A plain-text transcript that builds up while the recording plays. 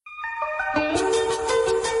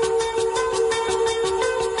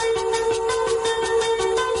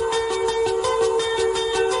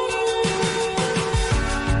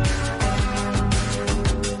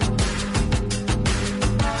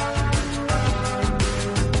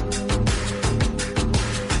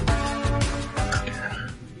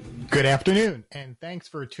Good afternoon, and thanks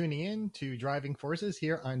for tuning in to Driving Forces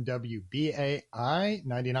here on WBAI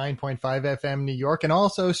 99.5 FM New York, and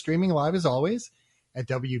also streaming live as always at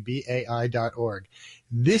WBAI.org.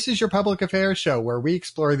 This is your public affairs show where we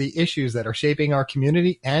explore the issues that are shaping our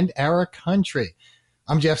community and our country.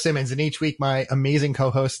 I'm Jeff Simmons, and each week my amazing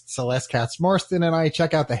co-host Celeste Katz-Marston and I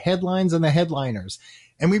check out the headlines and the headliners,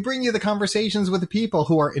 and we bring you the conversations with the people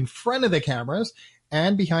who are in front of the cameras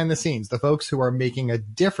and behind the scenes, the folks who are making a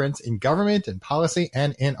difference in government and policy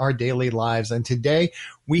and in our daily lives. And today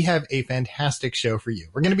we have a fantastic show for you.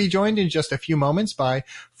 We're going to be joined in just a few moments by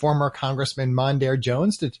former Congressman Mondaire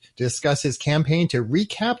Jones to discuss his campaign to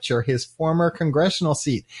recapture his former congressional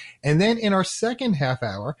seat. And then in our second half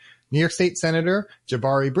hour, New York State Senator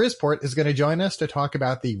Jabari Brisport is going to join us to talk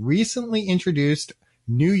about the recently introduced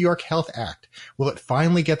New York Health Act. Will it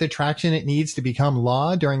finally get the traction it needs to become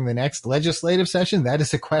law during the next legislative session? That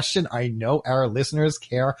is a question I know our listeners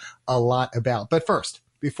care a lot about. But first,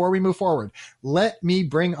 before we move forward, let me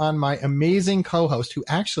bring on my amazing co-host, who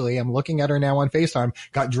actually, I'm looking at her now on FaceTime,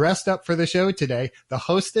 got dressed up for the show today, the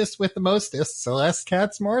hostess with the mostest, Celeste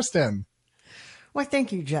Katz-Marston. Why,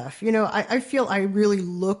 thank you, Jeff. You know, I feel I really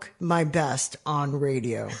look my best on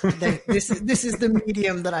radio. This is the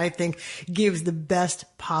medium that I think gives the best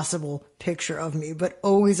possible picture of me, but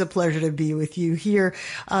always a pleasure to be with you here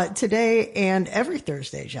today and every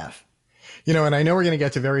Thursday, Jeff. You know, and I know we're going to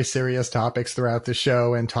get to very serious topics throughout the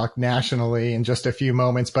show and talk nationally in just a few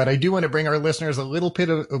moments, but I do want to bring our listeners a little bit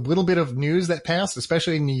of news that passed,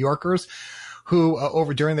 especially New Yorkers who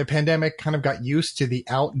over during the pandemic kind of got used to the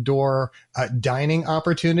outdoor dining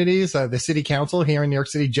opportunities. The city council here in New York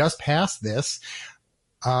City just passed this,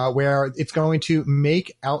 where it's going to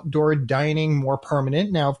make outdoor dining more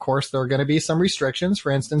permanent. Now, of course, there are going to be some restrictions.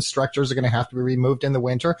 For instance, structures are going to have to be removed in the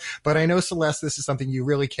winter. But I know, Celeste, this is something you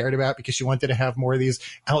really cared about because you wanted to have more of these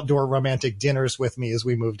outdoor romantic dinners with me as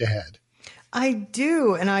we moved ahead. I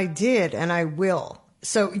do, and I did, and I will.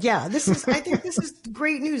 So, yeah, I think this is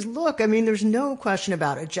great news. Look, I mean, there's no question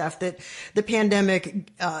about it, Jeff, that the pandemic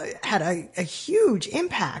had a huge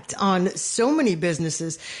impact on so many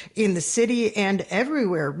businesses in the city and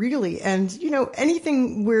everywhere, really. And, you know,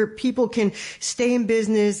 anything where people can stay in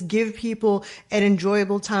business, give people an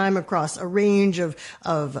enjoyable time across a range of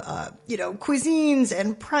cuisines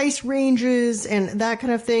and price ranges and that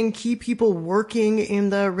kind of thing, keep people working in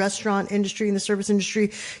the restaurant industry, in the service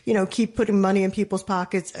industry, you know, keep putting money in people's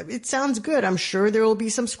pockets. It sounds good. I'm sure there will be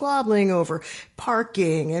some squabbling over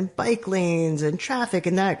parking and bike lanes and traffic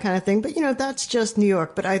and that kind of thing. But, you know, that's just New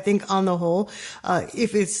York. But I think on the whole,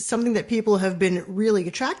 if it's something that people have been really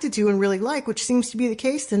attracted to and really like, which seems to be the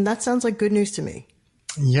case, then that sounds like good news to me.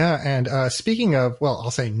 Yeah. And speaking of, well,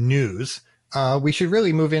 I'll say news, we should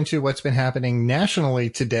really move into what's been happening nationally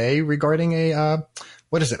today regarding a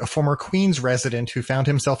former Queens resident who found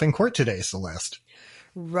himself in court today, Celeste.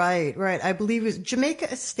 Right. I believe it was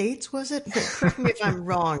Jamaica Estates, was it? Correct me if I'm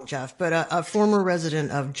wrong, Jeff, but a former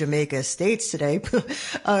resident of Jamaica Estates today.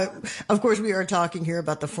 Of course, we are talking here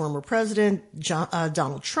about the former president,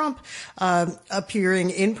 Donald Trump, appearing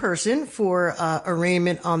in person for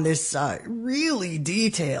arraignment on this really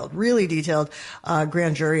detailed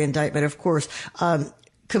grand jury indictment, of course.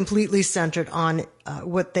 Completely centered on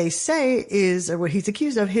what they say is, or what he's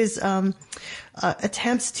accused of, his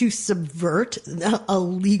attempts to subvert a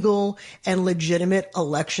legal and legitimate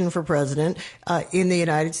election for president in the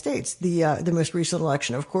United States, the most recent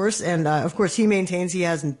election, of course. And of course, he maintains he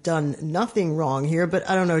hasn't done nothing wrong here. But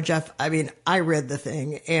I don't know, Jeff. I mean, I read the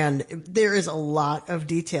thing, and there is a lot of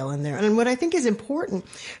detail in there. And what I think is important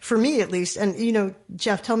for me, at least, and you know,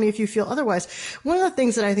 Jeff, tell me if you feel otherwise. One of the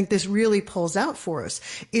things that I think this really pulls out for us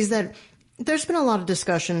is that there's been a lot of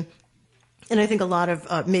discussion, and I think a lot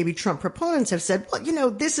of maybe Trump proponents have said, well, you know,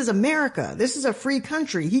 this is America. This is a free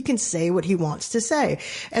country. He can say what he wants to say.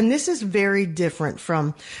 And this is very different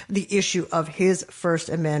from the issue of his First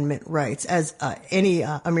Amendment rights, as any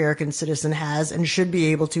American citizen has and should be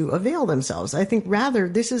able to avail themselves. I think rather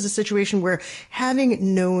this is a situation where,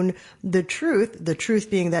 having known the truth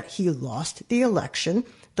being that he lost the election,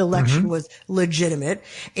 the election was legitimate,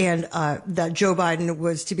 and that Joe Biden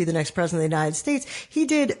was to be the next president of the United States, he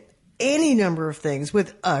did any number of things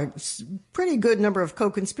with a pretty good number of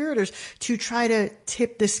co-conspirators to try to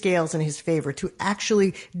tip the scales in his favor, to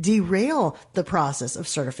actually derail the process of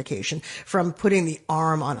certification, from putting the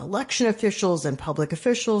arm on election officials and public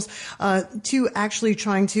officials to actually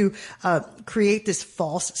trying to create this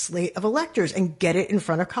false slate of electors and get it in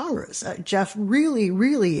front of Congress. Jeff,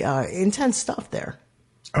 really intense stuff there.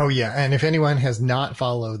 Oh, yeah. And if anyone has not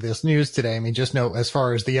followed this news today, I mean, just note as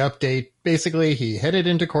far as the update, basically he headed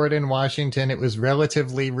into court in Washington. It was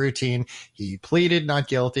relatively routine. He pleaded not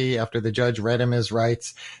guilty after the judge read him his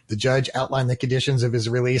rights. The judge outlined the conditions of his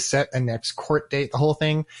release, set a next court date. The whole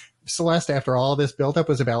thing, Celeste, after all this buildup,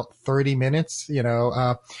 was about 30 minutes,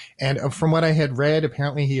 and from what I had read,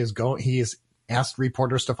 apparently he is asked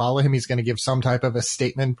reporters to follow him. He's going to give some type of a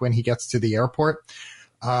statement when he gets to the airport.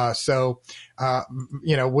 We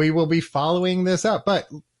will be following this up, but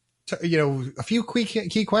a few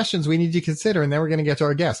key questions we need to consider, and then we're going to get to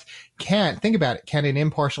our guest. Think about it. Can an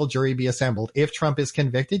impartial jury be assembled? If Trump is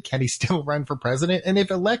convicted, can he still run for president? And if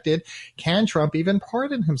elected, can Trump even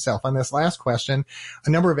pardon himself? On this last question, a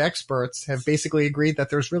number of experts have basically agreed that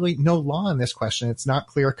there's really no law in this question. It's not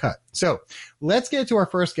clear cut. So let's get to our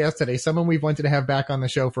first guest today, someone we've wanted to have back on the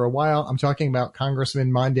show for a while. I'm talking about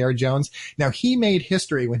Congressman Mondaire Jones. Now, he made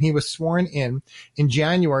history when he was sworn in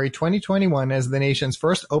January 2021 as the nation's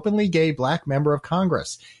first openly gay black member of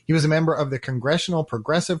Congress. He was a member of the Congressional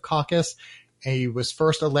Progressive Caucus. He was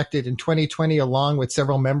first elected in 2020 along with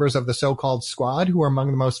several members of the so-called Squad, who are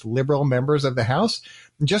among the most liberal members of the House.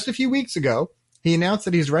 Just a few weeks ago, he announced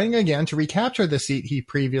that he's running again to recapture the seat he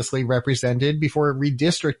previously represented before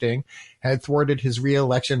redistricting had thwarted his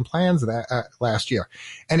re-election plans last year.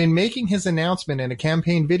 And in making his announcement in a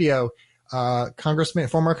campaign video,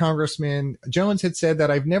 former Congressman Jones had said that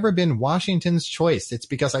I've never been Washington's choice. It's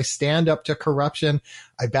because I stand up to corruption.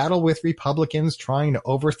 I battle with Republicans trying to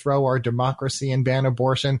overthrow our democracy and ban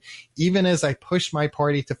abortion. Even as I push my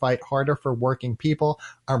party to fight harder for working people,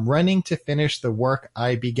 I'm running to finish the work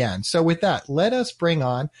I began. So with that, let us bring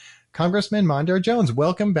on Congressman Mondaire Jones.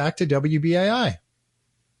 Welcome back to WBAI.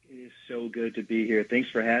 It is so good to be here. Thanks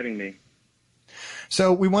for having me.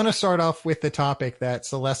 So we want to start off with the topic that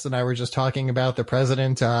Celeste and I were just talking about, the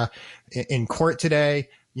president in court today.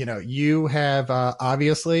 You have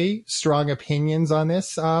obviously strong opinions on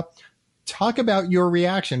this. Talk about your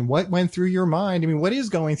reaction. What went through your mind? I mean, what is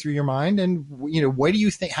going through your mind? And, what do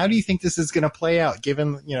you think? How do you think this is going to play out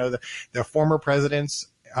given, the former president's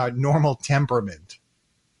normal temperament?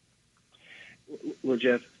 Well,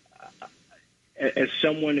 Jeff, as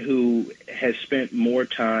someone who has spent more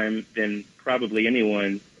time than probably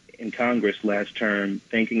anyone in Congress last term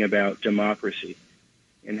thinking about democracy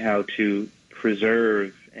and how to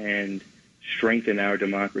preserve and strengthen our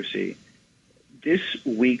democracy, this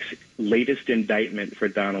week's latest indictment for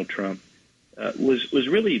Donald Trump was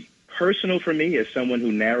really personal for me as someone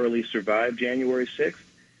who narrowly survived January 6th,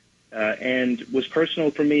 and was personal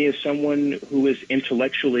for me as someone who is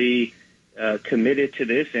intellectually committed to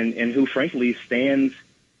this and who frankly stands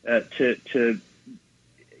to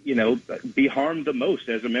be harmed the most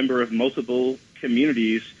as a member of multiple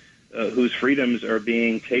communities whose freedoms are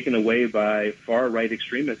being taken away by far-right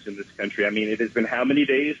extremists in this country. I mean, it has been how many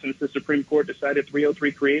days since the Supreme Court decided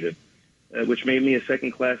 303 creative, which made me a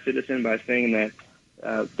second-class citizen by saying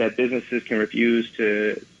that businesses can refuse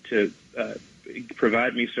to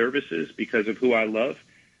provide me services because of who I love.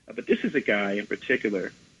 But this is a guy in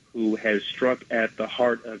particular who has struck at the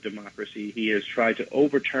heart of democracy. He has tried to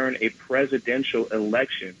overturn a presidential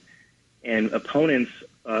election, and opponents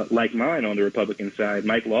like mine on the Republican side,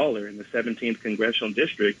 Mike Lawler in the 17th Congressional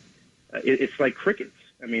District, it's like crickets.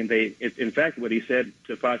 I mean, in fact, what he said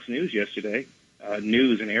to Fox News yesterday,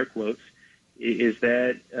 news in air quotes, is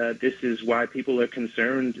that this is why people are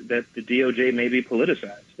concerned that the DOJ may be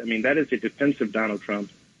politicized. I mean, that is a defense of Donald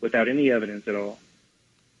Trump without any evidence at all.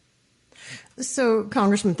 So,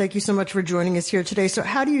 Congressman, thank you so much for joining us here today. So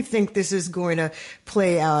how do you think this is going to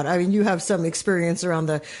play out? I mean, you have some experience around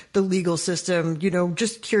the legal system,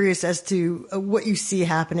 just curious as to what you see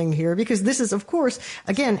happening here, because this is, of course,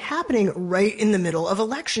 again, happening right in the middle of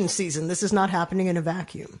election season. This is not happening in a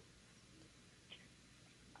vacuum.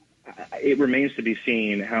 It remains to be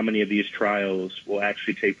seen how many of these trials will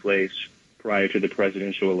actually take place prior to the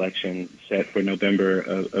presidential election set for November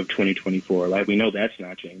of 2024. Like, we know that's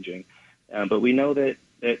not changing. But we know that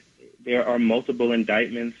there are multiple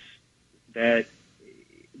indictments that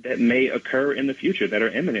may occur in the future that are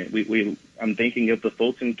imminent. I'm thinking of the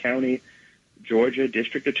Fulton County, Georgia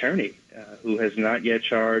District Attorney, who has not yet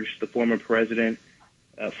charged the former president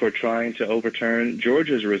for trying to overturn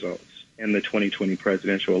Georgia's results in the 2020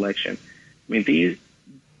 presidential election. I mean,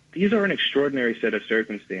 these are an extraordinary set of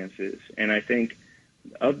circumstances, and I think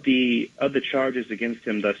of the charges against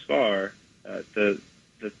him thus far,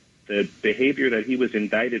 the behavior that he was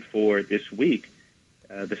indicted for this week,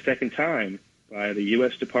 the second time by the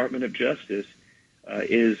U.S. Department of Justice,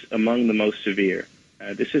 is among the most severe.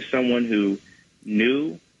 This is someone who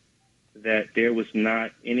knew that there was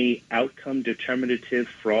not any outcome determinative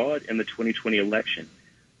fraud in the 2020 election,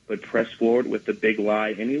 but pressed forward with the big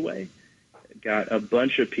lie anyway, got a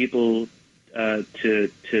bunch of people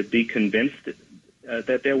to be convinced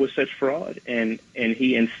that there was such fraud, and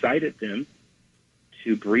he incited them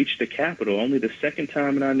to breach the Capitol, only the second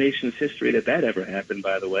time in our nation's history that ever happened,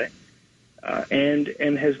 by the way, and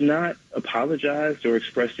has not apologized or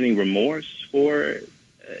expressed any remorse for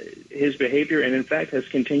his behavior, and in fact has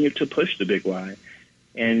continued to push the big lie.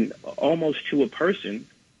 And almost to a person,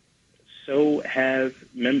 so have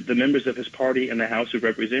the members of his party in the House of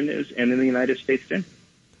Representatives and in the United States Senate.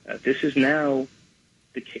 This is now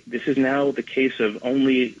the case of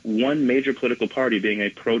only one major political party being a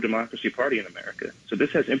pro-democracy party in America. So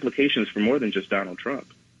this has implications for more than just Donald Trump.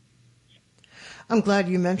 I'm glad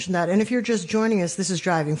you mentioned that. And if you're just joining us, this is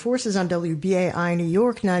Driving Forces on WBAI New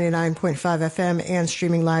York, 99.5 FM, and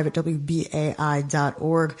streaming live at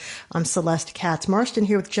WBAI.org. I'm Celeste Katz-Marston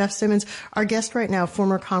here with Jeff Simmons. Our guest right now,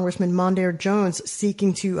 former Congressman Mondaire Jones,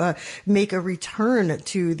 seeking to make a return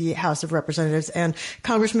to the House of Representatives. And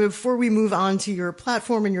Congressman, before we move on to your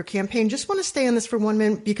platform and your campaign, just want to stay on this for 1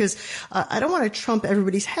 minute because I don't want to trump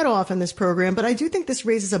everybody's head off in this program, but I do think this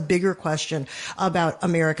raises a bigger question about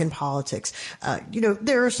American politics.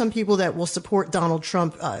 There are some people that will support Donald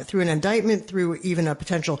Trump through an indictment, through even a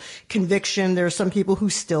potential conviction. There are some people who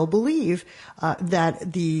still believe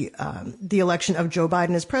that the election of Joe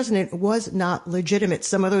Biden as president was not legitimate.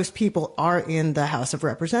 Some of those people are in the House of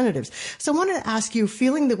Representatives. So I wanted to ask you,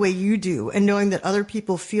 feeling the way you do and knowing that other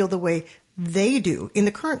people feel the way they do in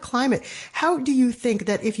the current climate, how do you think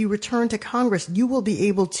that if you return to Congress, you will be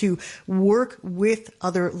able to work with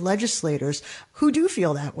other legislators who do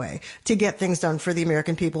feel that way to get things done for the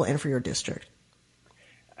American people and for your district?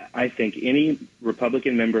 I think any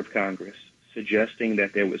Republican member of Congress suggesting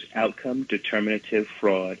that there was outcome determinative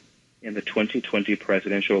fraud in the 2020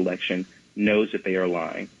 presidential election knows that they are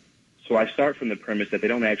lying. So I start from the premise that they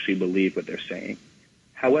don't actually believe what they're saying.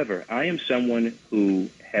 However, I am someone who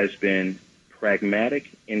has been pragmatic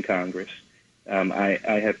in Congress. I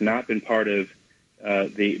have not been part of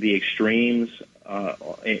the extremes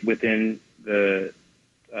within the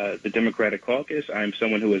Democratic caucus. I'm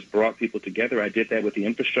someone who has brought people together. I did that with the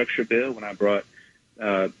infrastructure bill when I brought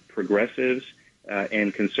progressives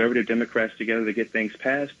and conservative Democrats together to get things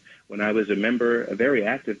passed. When I was a very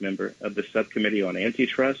active member of the subcommittee on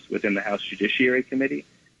antitrust within the House Judiciary Committee,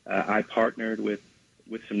 I partnered with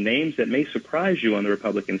some names that may surprise you on the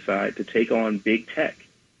Republican side to take on big tech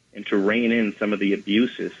and to rein in some of the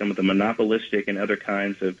abuses, some of the monopolistic and other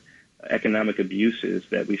kinds of economic abuses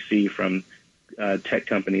that we see from tech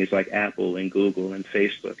companies like Apple and Google and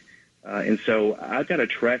Facebook. And so I've got a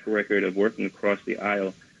track record of working across the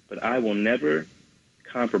aisle, but I will never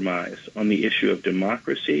compromise on the issue of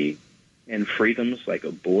democracy and freedoms like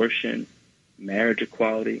abortion, marriage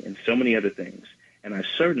equality, and so many other things. And I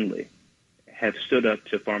certainly have stood up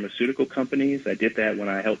to pharmaceutical companies. I did that when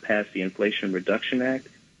I helped pass the Inflation Reduction Act,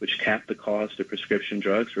 which capped the cost of prescription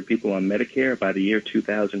drugs for people on Medicare by the year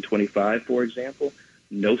 2025, for example.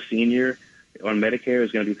 No senior on Medicare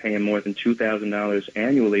is going to be paying more than $2,000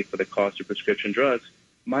 annually for the cost of prescription drugs.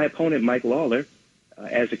 My opponent, Mike Lawler,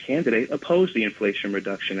 as a candidate, opposed the Inflation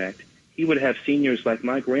Reduction Act. He would have seniors like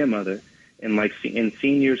my grandmother and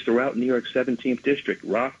seniors throughout New York's 17th District,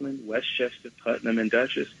 Rockland, Westchester, Putnam, and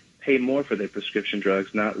Dutchess, pay more for their prescription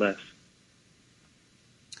drugs, not less.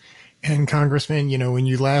 And Congressman, when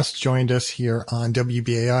you last joined us here on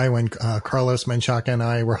WBAI, when Carlos Menchaca and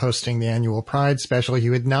I were hosting the annual Pride special,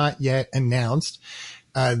 you had not yet announced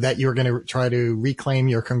that you were going to try to reclaim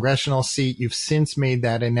your congressional seat. You've since made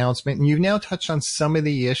that announcement, and you've now touched on some of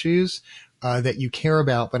the issues that you care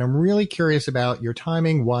about. But I'm really curious about your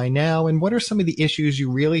timing, why now, and what are some of the issues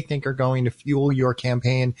you really think are going to fuel your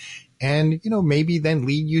campaign and, maybe then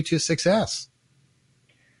lead you to success?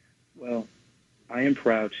 Well, I am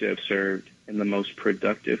proud to have served in the most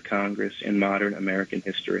productive Congress in modern American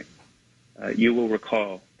history. You will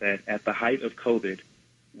recall that at the height of COVID,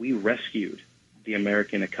 we rescued the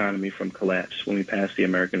American economy from collapse when we passed the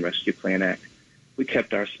American Rescue Plan Act. We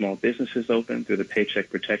kept our small businesses open through the Paycheck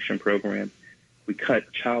Protection Program. We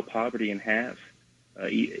cut child poverty in half,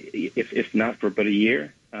 if not for but a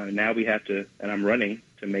year. Now we have to, and I'm running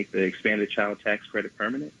to make the expanded child tax credit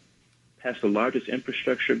permanent. Passed the largest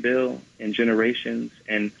infrastructure bill in generations,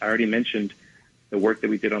 and I already mentioned the work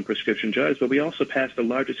that we did on prescription drugs, but we also passed the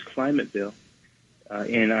largest climate bill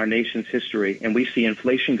in our nation's history. And we see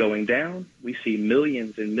inflation going down. We see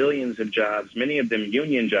millions and millions of jobs, many of them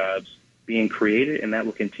union jobs, being created, and that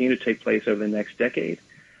will continue to take place over the next decade.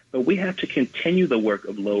 But we have to continue the work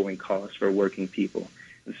of lowering costs for working people.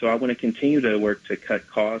 And so I want to continue to work to cut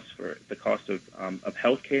costs for the cost of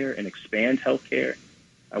healthcare and expand healthcare.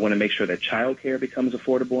 I want to make sure that childcare becomes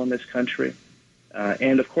affordable in this country.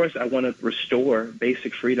 And, of course, I want to restore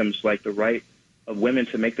basic freedoms like the right of women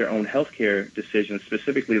to make their own healthcare decisions,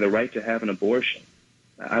 specifically the right to have an abortion.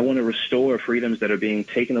 I want to restore freedoms that are being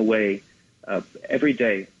taken away every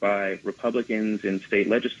day by Republicans in state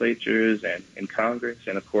legislatures and in Congress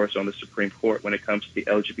and, of course, on the Supreme Court when it comes to the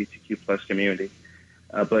LGBTQ plus community.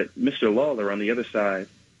 But Mr. Lawler, on the other side,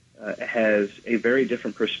 has a very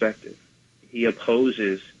different perspective. He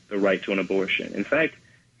opposes the right to an abortion. In fact,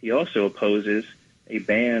 he also opposes a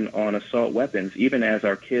ban on assault weapons, even as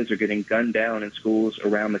our kids are getting gunned down in schools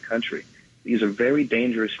around the country. These are very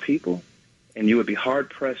dangerous people, and you would be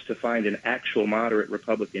hard-pressed to find an actual moderate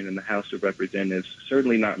Republican in the House of Representatives,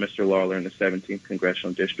 certainly not Mr. Lawler in the 17th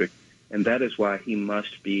Congressional District, and that is why he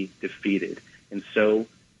must be defeated, and so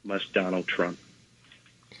must Donald Trump.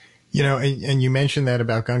 You know, and you mentioned that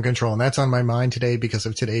about gun control, and that's on my mind today because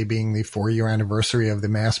of today being the 4-year anniversary of the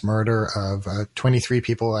mass murder of 23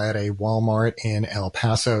 people at a Walmart in El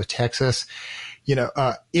Paso, Texas. You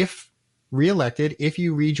know, if reelected, if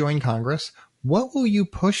you rejoin Congress, what will you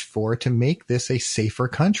push for to make this a safer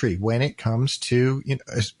country when it comes to, you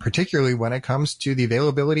know, particularly when it comes to the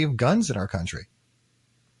availability of guns in our country?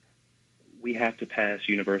 We have to pass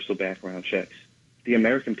universal background checks. The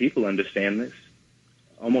American people understand this.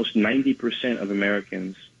 Almost 90% of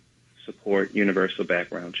Americans support universal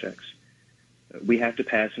background checks. We have to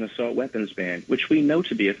pass an assault weapons ban, which we know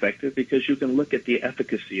to be effective because you can look at the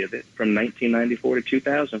efficacy of it from 1994 to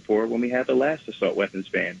 2004 when we had the last assault weapons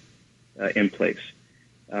ban in place.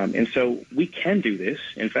 And so we can do this.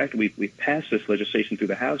 In fact, we passed this legislation through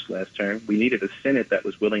the House last term. We needed a Senate that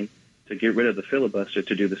was willing to get rid of the filibuster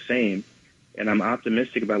to do the same. And I'm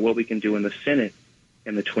optimistic about what we can do in the Senate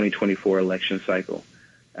in the 2024 election cycle.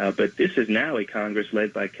 But this is now a Congress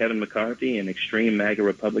led by Kevin McCarthy and extreme MAGA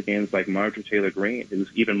Republicans like Marjorie Taylor Greene, who's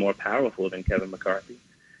even more powerful than Kevin McCarthy,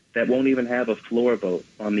 that won't even have a floor vote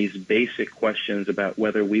on these basic questions about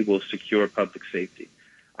whether we will secure public safety.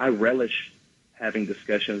 I relish having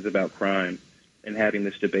discussions about crime and having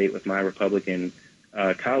this debate with my Republican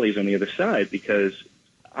colleagues on the other side because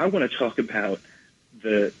I want to talk about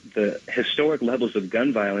the historic levels of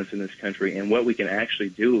gun violence in this country and what we can actually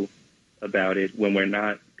do about it when we're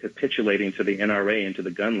not capitulating to the NRA and to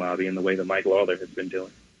the gun lobby in the way that Mike Lawler has been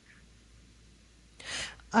doing.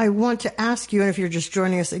 I want to ask you, and if you're just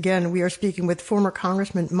joining us again, we are speaking with former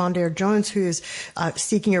Congressman Mondaire Jones, who is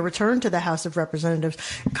seeking a return to the House of Representatives.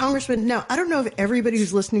 Congressman, now, I don't know if everybody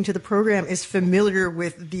who's listening to the program is familiar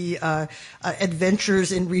with the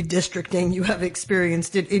adventures in redistricting you have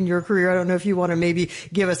experienced in your career. I don't know if you want to maybe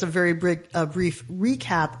give us a very brief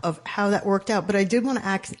recap of how that worked out. But I did want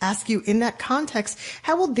to ask you, in that context,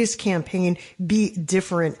 how will this campaign be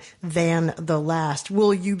different than the last?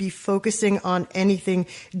 Will you be focusing on anything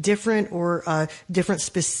different or different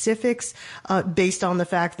specifics based on the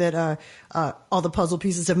fact that all the puzzle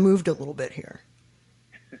pieces have moved a little bit here?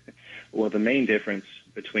 Well, the main difference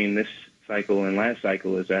between this cycle and last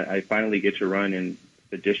cycle is that I finally get to run in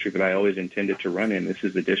the district that I always intended to run in. This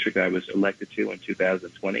is the district I was elected to in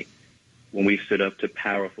 2020 when we stood up to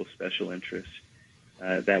powerful special interests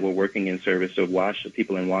that were working in service of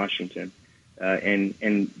people in Washington. And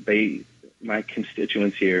my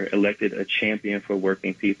constituents here elected a champion for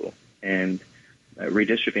working people. And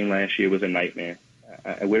redistricting last year was a nightmare.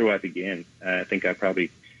 Where do I begin? I think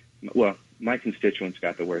my constituents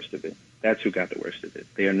got the worst of it. That's who got the worst of it.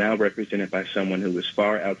 They are now represented by someone who is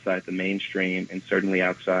far outside the mainstream and certainly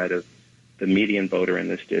outside of the median voter in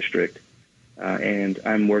this district. And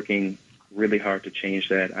I'm working really hard to change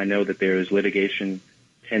that. I know that there is litigation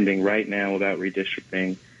pending right now about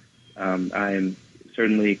redistricting. I am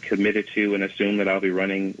certainly committed to and assume that I'll be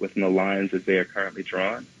running within the lines as they are currently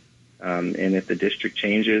drawn. And if the district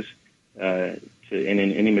changes in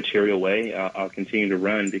any material way, I'll continue to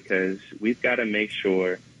run because we've got to make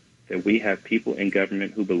sure that we have people in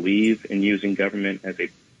government who believe in using government as a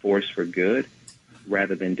force for good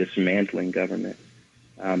rather than dismantling government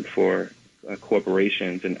for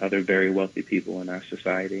corporations and other very wealthy people in our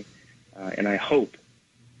society. And I hope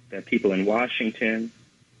that people in Washington,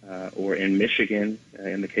 or in Michigan,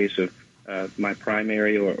 in the case of my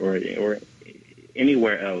primary, or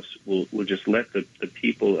anywhere else, will just let the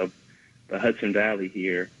people of the Hudson Valley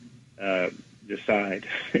here decide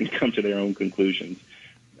and come to their own conclusions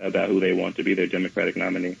about who they want to be their Democratic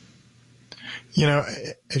nominee. You know,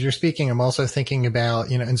 as you're speaking, I'm also thinking about,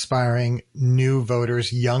 inspiring new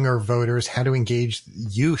voters, younger voters, how to engage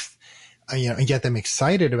youth and get them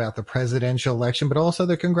excited about the presidential election, but also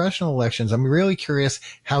the congressional elections. I'm really curious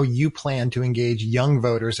how you plan to engage young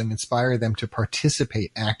voters and inspire them to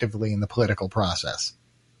participate actively in the political process.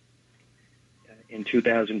 In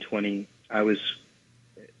 2020, I was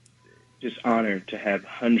just honored to have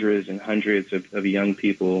hundreds and hundreds of young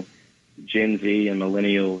people, Gen Z and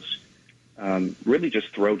millennials, really just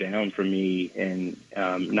throw down for me and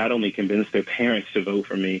not only convince their parents to vote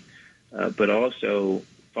for me, but also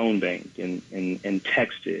phone banked and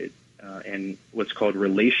texted and what's called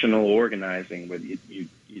relational organizing, where you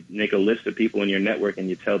make a list of people in your network and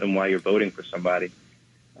you tell them why you're voting for somebody.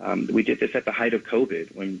 We did this at the height of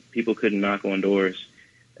COVID when people couldn't knock on doors.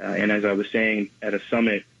 And as I was saying at a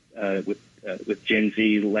summit with Gen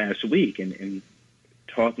Z last week and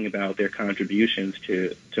talking about their contributions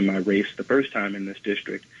to my race the first time in this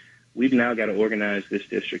district, we've now got to organize this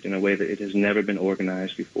district in a way that it has never been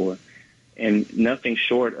organized before. And nothing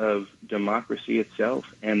short of democracy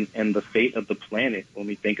itself and the fate of the planet when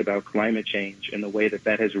we think about climate change and the way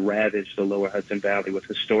that has ravaged the lower Hudson Valley with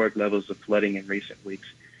historic levels of flooding in recent weeks.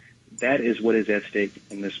 That is what is at stake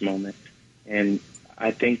in this moment. And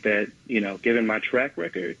I think that, given my track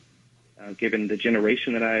record, given the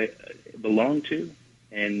generation that I belong to,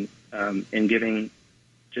 and giving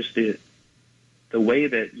just the way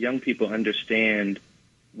that young people understand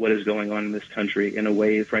what is going on in this country in a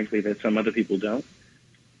way, frankly, that some other people don't,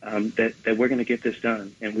 that we're going to get this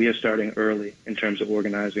done. And we are starting early in terms of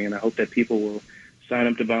organizing. And I hope that people will sign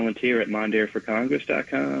up to volunteer at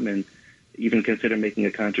mondaireforcongress.com and even consider making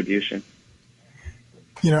a contribution.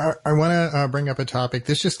 I want to bring up a topic.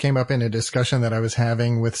 This just came up in a discussion that I was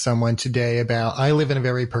having with someone today about, I live in a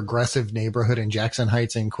very progressive neighborhood in Jackson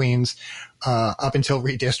Heights in Queens. Up until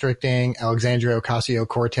redistricting, Alexandria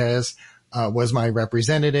Ocasio-Cortez was my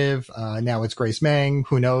representative. Now it's Grace Meng.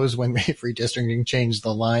 Who knows when redistricting changed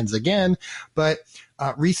the lines again. But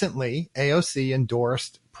recently, AOC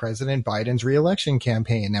endorsed President Biden's reelection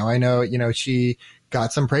campaign. Now, I know, she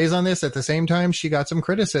got some praise on this. At the same time, she got some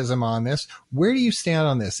criticism on this. Where do you stand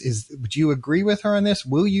on this? Do you agree with her on this?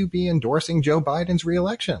 Will you be endorsing Joe Biden's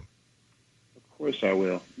reelection? Of course I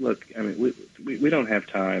will. Look, I mean, we don't have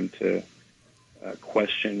time to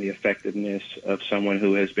question the effectiveness of someone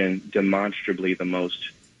who has been demonstrably the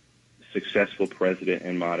most successful president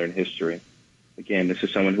in modern history. Again, this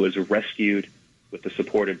is someone who has rescued, with the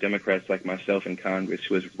support of Democrats like myself in Congress,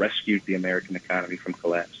 who has rescued the American economy from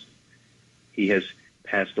collapse. He has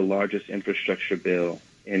passed the largest infrastructure bill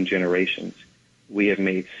in generations. We have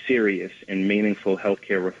made serious and meaningful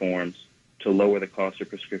healthcare reforms to lower the cost of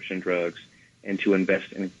prescription drugs and to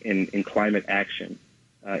invest in climate action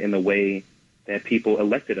in the way that people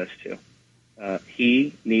elected us to.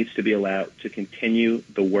 He needs to be allowed to continue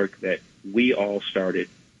the work that we all started,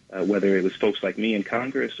 whether it was folks like me in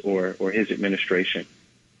Congress or his administration.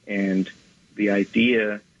 And the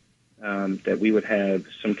idea that we would have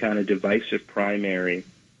some kind of divisive primary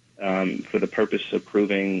for the purpose of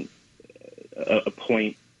proving a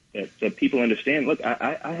point that people understand. Look,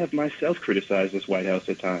 I have myself criticized this White House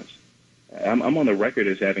at times. I'm on the record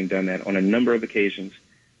as having done that on a number of occasions.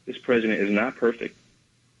 This president is not perfect.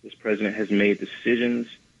 This president has made decisions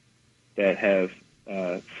that have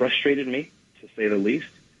frustrated me, to say the least.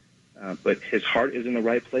 But his heart is in the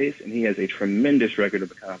right place, and he has a tremendous record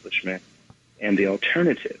of accomplishment. And the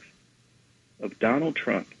alternative of Donald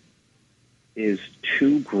Trump is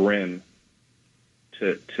too grim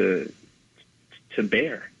to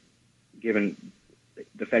bear, given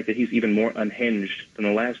the fact that he's even more unhinged than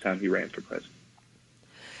the last time he ran for president.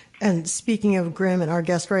 And speaking of grim, and our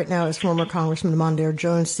guest right now is former Congressman Mondaire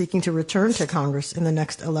Jones, seeking to return to Congress in the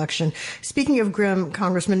next election. Speaking of grim,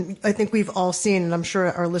 Congressman, I think we've all seen, and I'm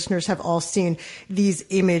sure our listeners have all seen, these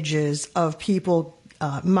images of people,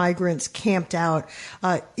 migrants camped out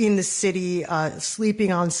in the city,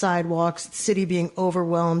 sleeping on sidewalks, the city being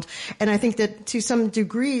overwhelmed. And I think that to some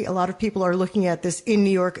degree, a lot of people are looking at this in New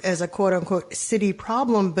York as a quote unquote city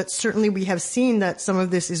problem, but certainly we have seen that some of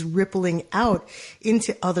this is rippling out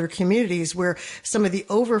into other communities where some of the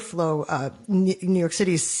overflow, New York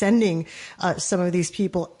City is sending some of these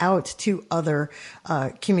people out to other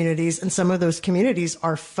communities, and some of those communities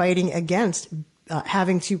are fighting against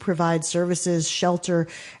having to provide services, shelter,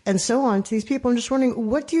 and so on to these people. I'm just wondering,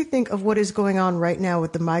 what do you think of what is going on right now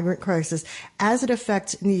with the migrant crisis as it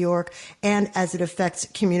affects New York and as it affects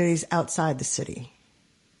communities outside the city?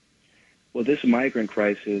 Well, this migrant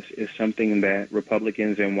crisis is something that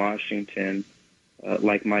Republicans in Washington,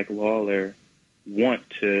 like Mike Lawler, want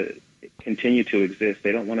to continue to exist.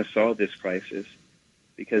 They don't want to solve this crisis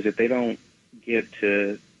because if they don't get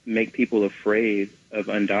to make people afraid of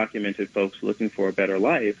undocumented folks looking for a better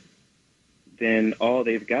life, then all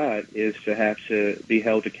they've got is to have to be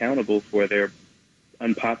held accountable for their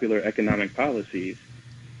unpopular economic policies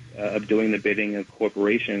of doing the bidding of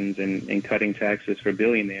corporations and cutting taxes for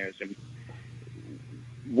billionaires. And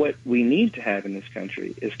what we need to have in this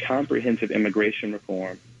country is comprehensive immigration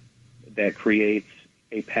reform that creates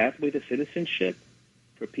a pathway to citizenship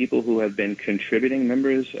for people who have been contributing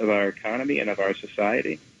members of our economy and of our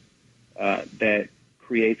society, that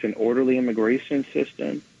creates an orderly immigration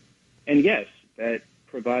system, and yes, that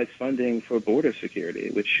provides funding for border security,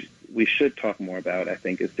 which we should talk more about, I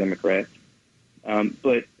think, as Democrats.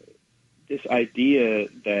 But this idea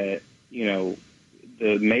that,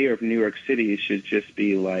 the mayor of New York City should just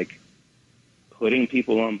be like putting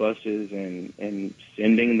people on buses and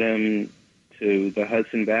sending them to the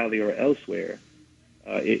Hudson Valley or elsewhere,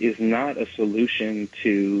 it is not a solution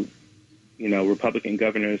to, Republican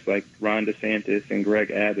governors like Ron DeSantis and Greg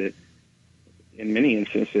Abbott. In many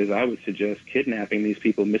instances, I would suggest kidnapping these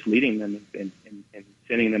people, misleading them, and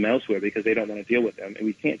sending them elsewhere because they don't want to deal with them. And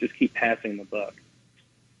we can't just keep passing the buck.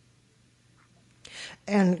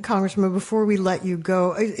 And Congressman, before we let you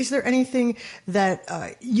go, is there anything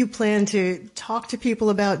that you plan to talk to people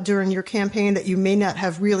about during your campaign that you may not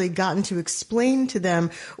have really gotten to explain to them,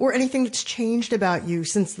 or anything that's changed about you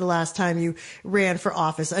since the last time you ran for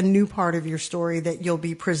office, a new part of your story that you'll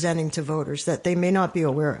be presenting to voters that they may not be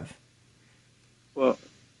aware of? Well,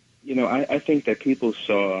 I think that people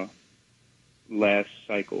saw last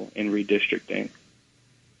cycle in redistricting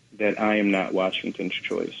that I am not Washington's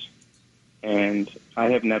choice. And I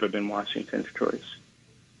have never been Washington's choice.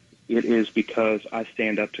 It is because I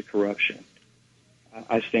stand up to corruption.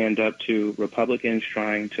 I stand up to Republicans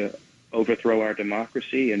trying to overthrow our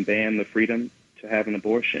democracy and ban the freedom to have an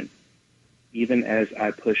abortion, even as I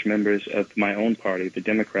push members of my own party, the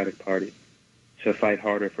Democratic Party, to fight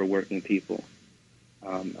harder for working people.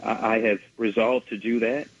 I have resolved to do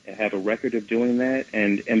that. I have a record of doing that,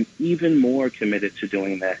 and am even more committed to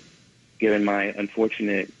doing that, given my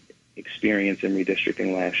unfortunate experience in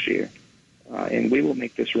redistricting last year. And we will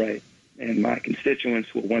make this right. And my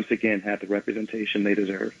constituents will once again have the representation they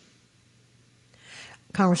deserve.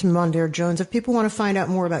 Congressman Mondaire Jones, if people want to find out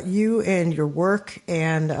more about you and your work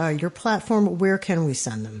and your platform, where can we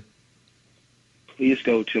send them? Please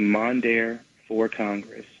go to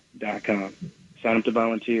mondaireforcongress.com. Sign up to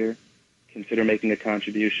volunteer. Consider making a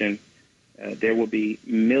contribution. There will be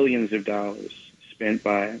millions of dollars spent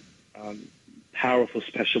by powerful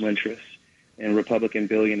special interests and Republican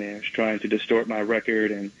billionaires trying to distort my record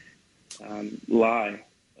and lie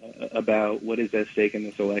about what is at stake in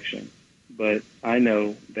this election. But I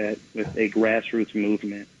know that with a grassroots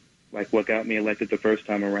movement, like what got me elected the first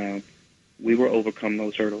time around, we will overcome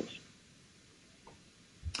those hurdles.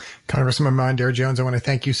 Congressman Mondaire Jones, I want to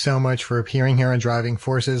thank you so much for appearing here on Driving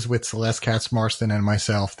Forces with Celeste Katz-Marston and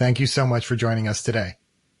myself. Thank you so much for joining us today.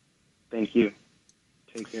 Thank you.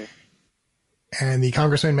 Take care. And the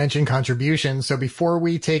Congressman mentioned contributions. So before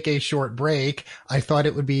we take a short break, I thought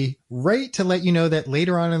it would be right to let you know that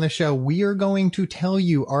later on in the show, we are going to tell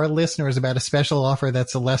you, our listeners, about a special offer that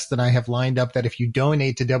Celeste and I have lined up, that if you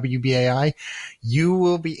donate to WBAI, you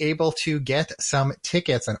will be able to get some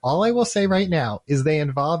tickets. And all I will say right now is they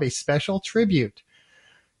involve a special tribute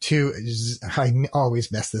to, I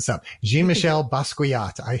always mess this up, Jean-Michel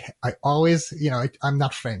Basquiat. I always, I'm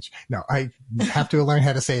not French. No, I have to learn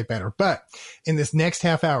how to say it better. But in this next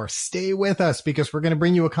half hour, stay with us because we're going to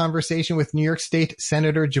bring you a conversation with New York State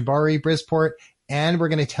Senator Jabari Brisport. And we're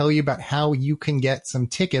going to tell you about how you can get some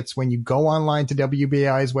tickets when you go online to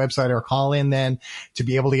WBAI's website or call in then to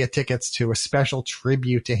be able to get tickets to a special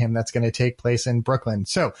tribute to him that's going to take place in Brooklyn.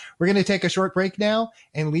 So we're going to take a short break now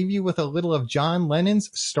and leave you with a little of John Lennon's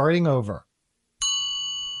Starting Over.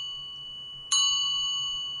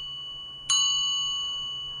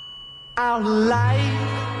 Our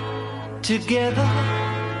life together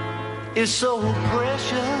is so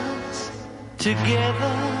precious.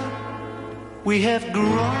 Together we have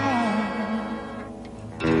grown,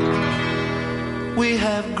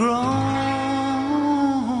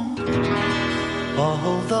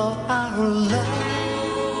 although our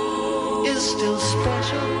love is still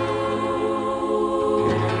special.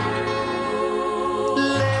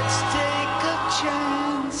 Let's take a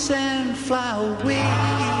chance and fly away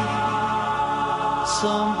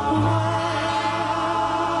somewhere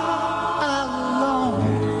alone.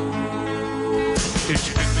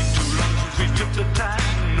 It's we took the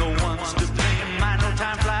time, no one's to blame. My no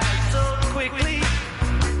time flies so quickly.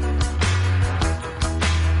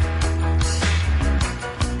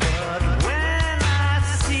 But when I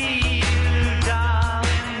see you,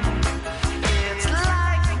 darling,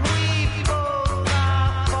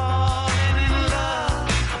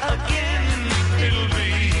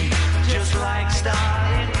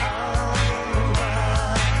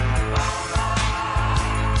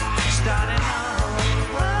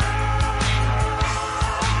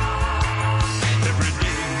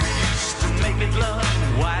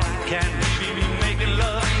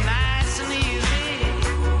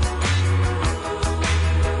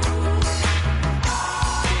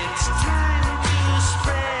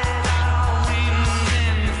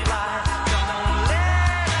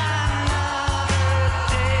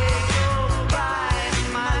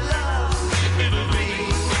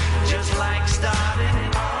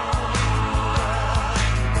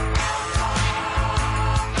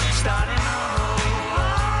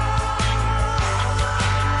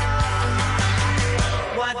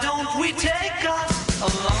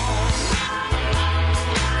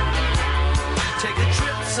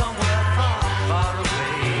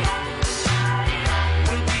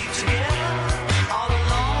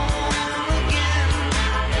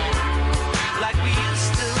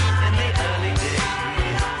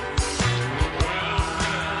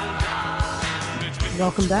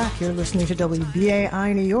 Welcome back. You're listening to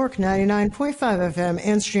WBAI New York 99.5 FM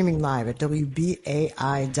and streaming live at WBAI.org.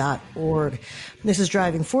 This is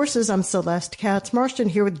Driving Forces. I'm Celeste Katz-Marston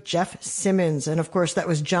here with Jeff Simmons. And of course, that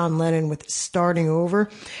was John Lennon with Starting Over.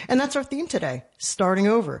 And that's our theme today, Starting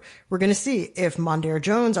Over. We're going to see if Mondaire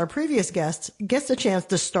Jones, our previous guest, gets a chance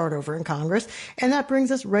to start over in Congress. And that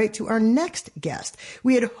brings us right to our next guest.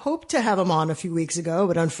 We had hoped to have him on a few weeks ago,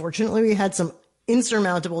 but unfortunately we had some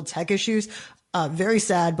insurmountable tech issues. Very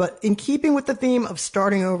sad, but in keeping with the theme of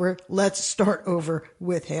starting over, let's start over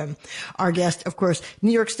with him. Our guest, of course,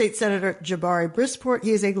 New York State Senator Jabari Brisport.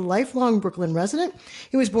 He is a lifelong Brooklyn resident.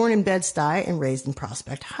 He was born in Bed-Stuy and raised in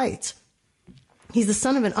Prospect Heights. He's the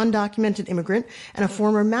son of an undocumented immigrant and a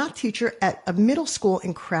former math teacher at a middle school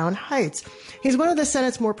in Crown Heights. He's one of the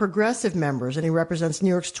Senate's more progressive members, and he represents New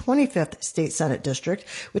York's 25th State Senate District,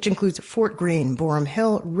 which includes Fort Greene, Boerum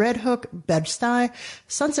Hill, Red Hook, Bed-Stuy,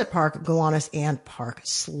 Sunset Park, Gowanus, and Park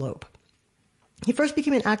Slope. He first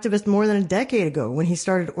became an activist more than a decade ago when he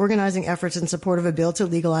started organizing efforts in support of a bill to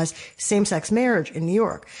legalize same-sex marriage in New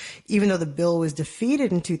York. Even though the bill was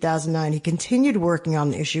defeated in 2009, he continued working on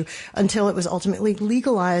the issue until it was ultimately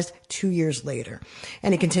legalized 2 years later.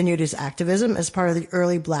 And he continued his activism as part of the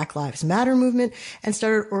early Black Lives Matter movement and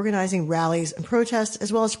started organizing rallies and protests,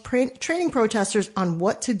 as well as training protesters on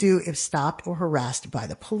what to do if stopped or harassed by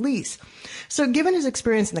the police. So given his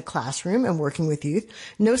experience in the classroom and working with youth,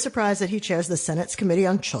 no surprise that he chairs the Senate's Committee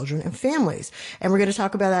on Children and Families. And we're going to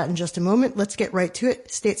talk about that in just a moment. Let's get right to it.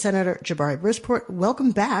 State Senator Jabari Brisport,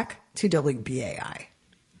 welcome back to WBAI.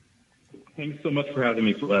 Thanks so much for having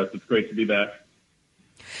me, Celeste. It's great to be back.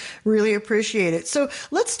 Really appreciate it. So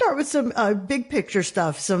let's start with some big picture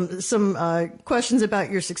stuff, some questions about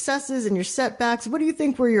your successes and your setbacks. What do you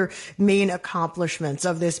think were your main accomplishments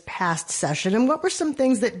of this past session? And what were some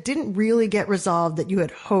things that didn't really get resolved that you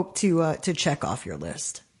had hoped to check off your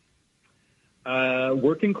list?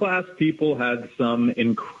 Working class people had some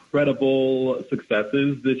incredible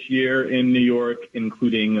successes this year in New York,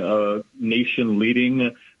 including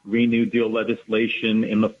nation-leading Green New Deal legislation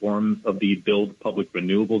in the form of the Build Public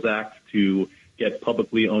Renewables Act to get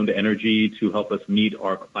publicly owned energy to help us meet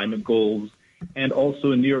our climate goals, and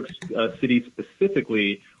also in New York City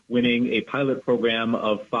specifically, winning a pilot program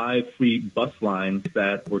of 5 free bus lines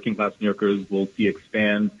that working class New Yorkers will see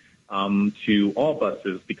expand to all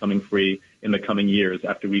buses becoming free in the coming years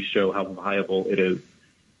after we show how viable it is.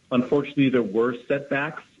 Unfortunately, there were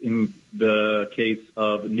setbacks in the case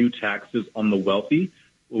of new taxes on the wealthy,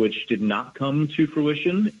 which did not come to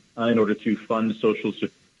fruition in order to fund social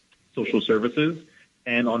services.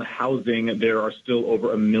 And on housing, there are still over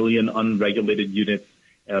 1 million unregulated units,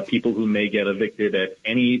 people who may get evicted at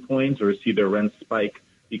any point or see their rent spike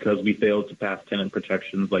because we failed to pass tenant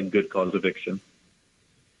protections like good cause eviction.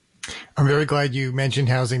 I'm very glad you mentioned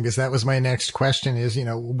housing because that was my next question is,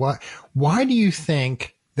 why do you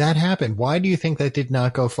think that happened? Why do you think that did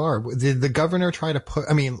not go far? Did the governor try to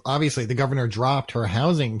obviously the governor dropped her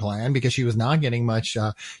housing plan because she was not getting much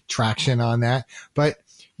traction on that. But,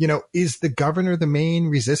 is the governor the main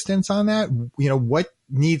resistance on that? What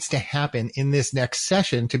needs to happen in this next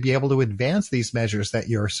session to be able to advance these measures that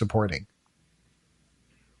you're supporting?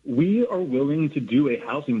 We are willing to do a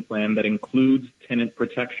housing plan that includes tenant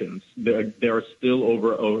protections. There are still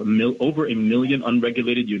over a million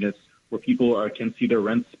unregulated units where people can see their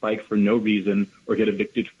rent spike for no reason or get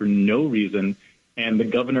evicted for no reason. And the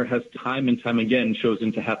governor has time and time again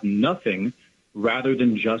chosen to have nothing rather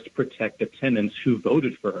than just protect the tenants who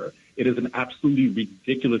voted for her. It is an absolutely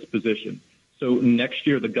ridiculous position. So next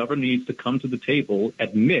year, the governor needs to come to the table,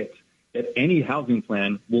 admit that any housing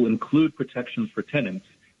plan will include protections for tenants,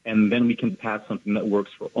 and then we can pass something that works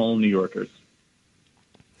for all New Yorkers.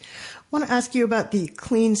 I want to ask you about the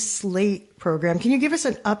Clean Slate program. Can you give us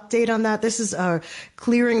an update on that? This is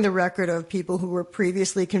clearing the record of people who were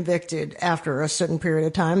previously convicted after a certain period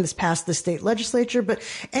of time. This passed the state legislature, but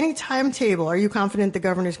any timetable? Are you confident the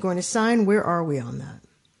governor is going to sign? Where are we on that?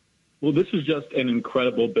 Well, this is just an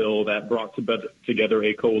incredible bill that brought together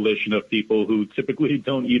a coalition of people who typically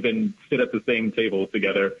don't even sit at the same table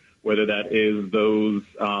together, whether that is those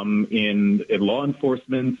in law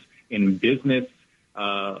enforcement, in business,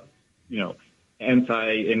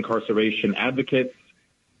 anti-incarceration advocates,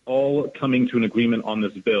 all coming to an agreement on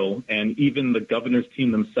this bill. And even the governor's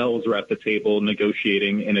team themselves are at the table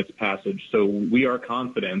negotiating in its passage. So we are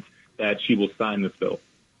confident that she will sign this bill.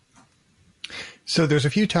 So there's a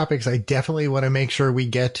few topics I definitely want to make sure we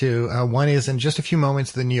get to. One is in just a few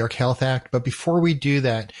moments, the New York Health Act. But before we do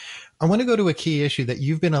that, I want to go to a key issue that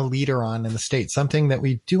you've been a leader on in the state, something that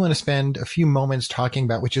we do want to spend a few moments talking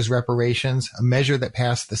about, which is reparations, a measure that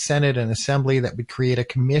passed the Senate and Assembly that would create a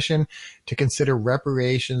commission to consider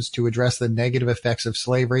reparations to address the negative effects of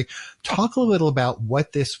slavery. Talk a little about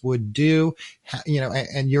what this would do,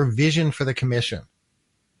 and your vision for the commission.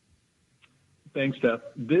 Thanks, Jeff.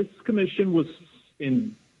 This commission was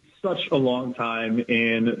in such a long time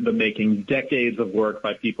in the making, decades of work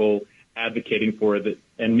by people advocating for it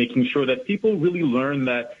and making sure that people really learn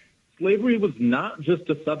that slavery was not just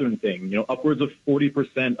a Southern thing. Upwards of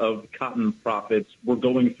 40% of cotton profits were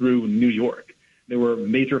going through New York. There were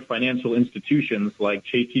major financial institutions like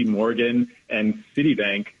J.P. Morgan and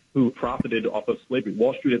Citibank who profited off of slavery.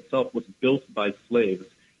 Wall Street itself was built by slaves.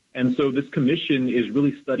 And so this commission is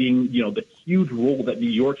really studying, the huge role that New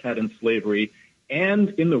York had in slavery and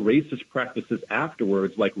in the racist practices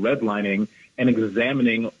afterwards, like redlining, and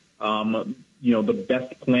examining the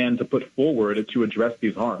best plan to put forward to address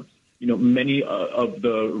these harms. Many of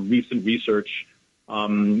the recent research,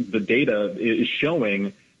 the data is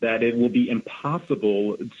showing that it will be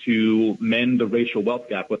impossible to mend the racial wealth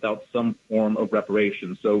gap without some form of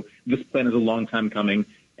reparations. So this plan is a long time coming,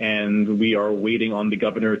 and we are waiting on the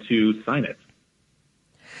governor to sign it.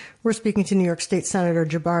 We're speaking to New York State Senator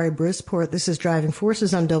Jabari Brisport. This is Driving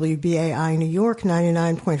Forces on WBAI New York,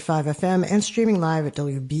 99.5 FM, and streaming live at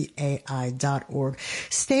WBAI.org.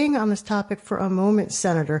 Staying on this topic for a moment,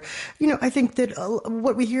 Senator, I think that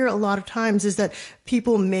what we hear a lot of times is that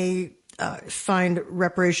people may find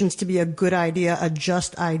reparations to be a good idea, a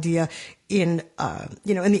just idea in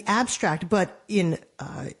the abstract, but in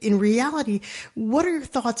reality, what are your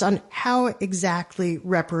thoughts on how exactly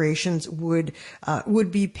reparations would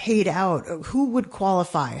be paid out? Who would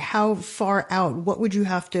qualify? How far out? What would you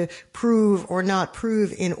have to prove or not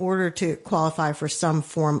prove in order to qualify for some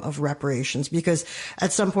form of reparations? Because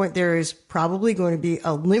at some point there is probably going to be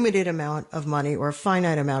a limited amount of money or a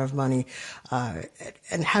finite amount of money,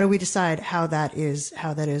 and how do we decide how that is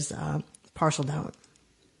parceled out?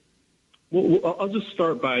 Well, I'll just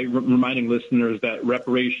start by reminding listeners that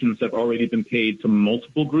reparations have already been paid to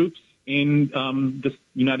multiple groups in the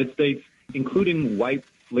United States, including white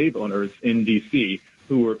slave owners in D.C.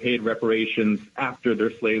 who were paid reparations after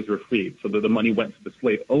their slaves were freed. So that the money went to the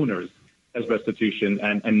slave owners as restitution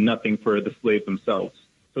and nothing for the slaves themselves.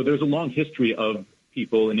 So there's a long history of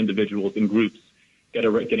people and individuals and groups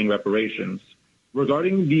getting reparations.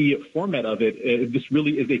 Regarding the format of it, this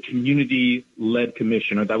really is a community-led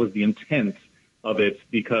commission, or that was the intent of it,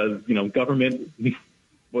 because, government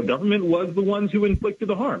was the ones who inflicted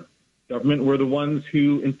the harm. Government were the ones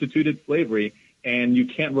who instituted slavery, and you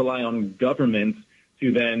can't rely on government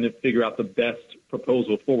to then figure out the best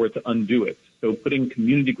proposal forward to undo it. So putting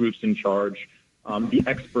community groups in charge, the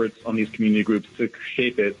experts on these community groups to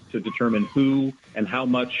shape it, to determine who and how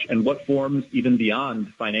much and what forms, even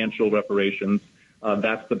beyond financial reparations,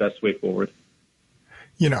 that's the best way forward.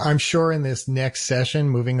 I'm sure in this next session,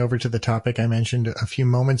 moving over to the topic I mentioned a few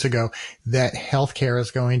moments ago, that healthcare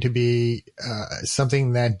is going to be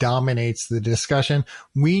something that dominates the discussion.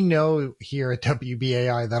 We know here at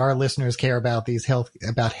WBAI that our listeners care about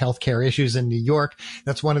healthcare issues in New York.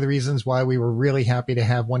 That's one of the reasons why we were really happy to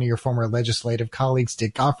have one of your former legislative colleagues,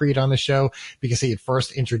 Dick Gottfried, on the show, because he had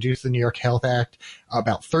first introduced the New York Health Act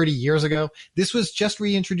about 30 years ago. This was just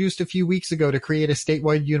reintroduced a few weeks ago to create a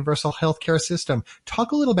statewide universal healthcare system.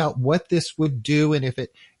 Talk a little about what this would do, and if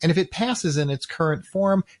it passes in its current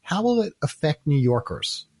form, how will it affect New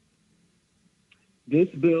Yorkers? This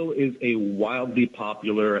bill is a wildly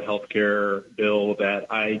popular healthcare bill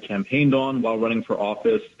that I campaigned on while running for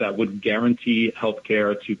office that would guarantee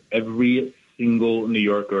healthcare to every single New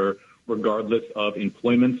Yorker, regardless of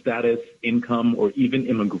employment status, income, or even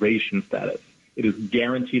immigration status. It is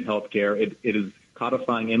guaranteed healthcare. It is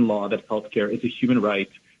codifying in law that healthcare is a human right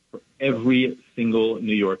for every single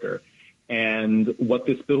New Yorker. And what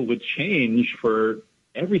this bill would change for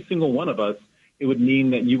every single one of us, it would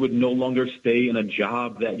mean that you would no longer stay in a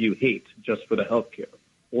job that you hate just for the healthcare,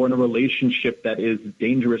 or in a relationship that is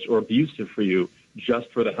dangerous or abusive for you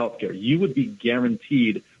just for the healthcare. You would be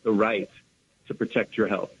guaranteed the right to protect your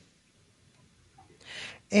health.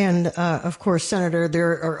 And, of course, Senator,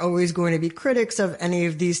 there are always going to be critics of any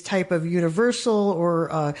of these type of universal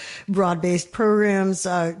or broad-based programs.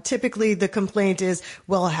 Typically, the complaint is,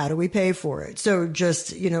 well, how do we pay for it? So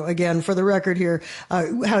just, again, for the record here,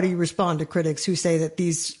 how do you respond to critics who say that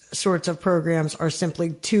these sorts of programs are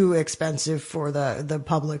simply too expensive for the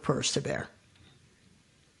public purse to bear?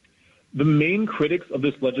 The main critics of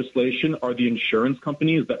this legislation are the insurance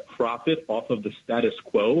companies that profit off of the status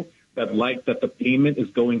quo that like that the payment is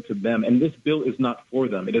going to them. And this bill is not for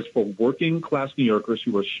them. It is for working class New Yorkers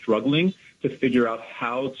who are struggling to figure out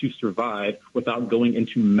how to survive without going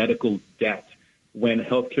into medical debt when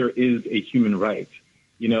healthcare is a human right.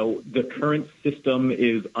 You know, the current system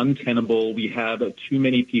is untenable. We have too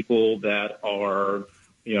many people that are,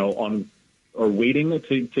 you know, are waiting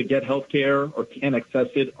to get healthcare or can't access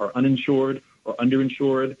it, are uninsured or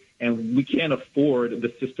underinsured. And we can't afford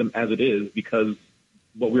the system as it is because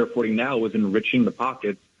what we're affording now is enriching the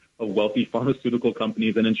pockets of wealthy pharmaceutical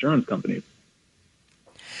companies and insurance companies.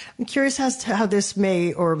 I'm curious as to how this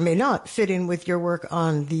may or may not fit in with your work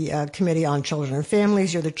on the Committee on Children and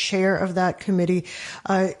Families. You're the chair of that committee.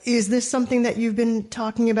 Is this something that you've been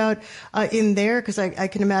talking about in there? Because I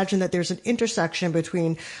can imagine that there's an intersection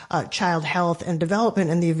between child health and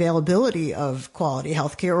development and the availability of quality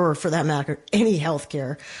health care, or for that matter, any health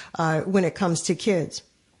care when it comes to kids.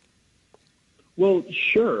 Well,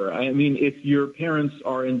 sure. I mean, if your parents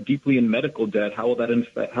are deeply in medical debt, how will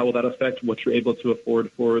that affect what you're able to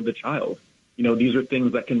afford for the child? You know, these are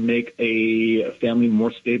things that can make a family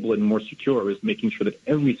more stable and more secure, is making sure that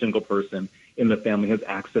every single person in the family has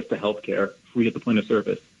access to health care free at the point of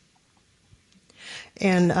service.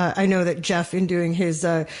 And I know that Jeff, in doing his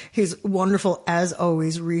wonderful, as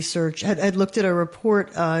always, research, had looked at a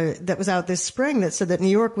report that was out this spring that said that New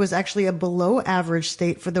York was actually a below-average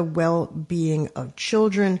state for the well-being of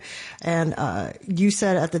children. And you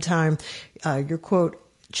said at the time, your quote,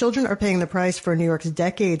 "Children are paying the price for New York's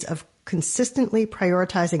decades of consistently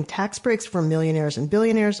prioritizing tax breaks for millionaires and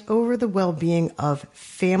billionaires over the well-being of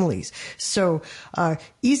families." So,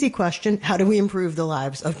 easy question, how do we improve the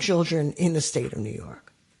lives of children in the state of New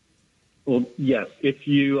York? Well, yes. If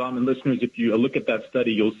you, and listeners, if you look at that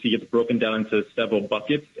study, you'll see it's broken down into several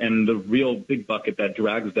buckets. And the real big bucket that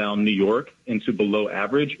drags down New York into below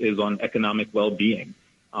average is on economic well-being.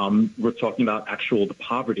 We're talking about the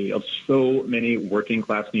poverty of so many working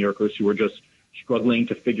class New Yorkers who are just struggling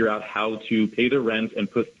to figure out how to pay their rent and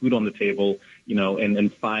put food on the table, you know,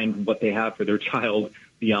 and find what they have for their child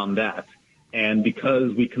beyond that. And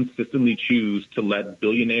because we consistently choose to let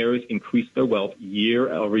billionaires increase their wealth year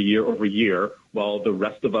over year over year, while the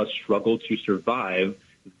rest of us struggle to survive,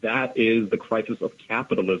 that is the crisis of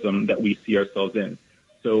capitalism that we see ourselves in.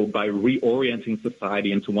 So by reorienting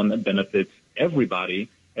society into one that benefits everybody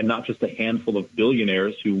and not just a handful of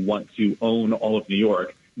billionaires who want to own all of New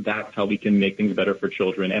York, that's how we can make things better for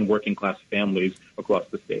children and working class families across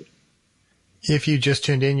the state. If you just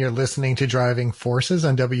tuned in, you're listening to Driving Forces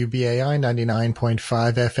on WBAI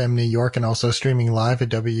 99.5 FM New York and also streaming live at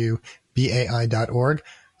WBAI.org.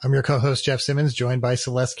 I'm your co-host, Jeff Simmons, joined by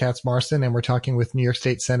Celeste Katz-Marston, and we're talking with New York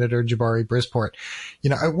State Senator Jabari Brisport. You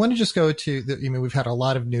know, I want to just go to we've had a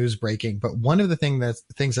lot of news breaking, but one of the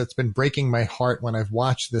things that's been breaking my heart when I've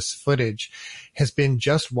watched this footage has been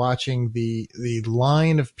just watching the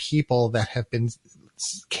line of people that have been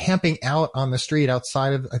camping out on the street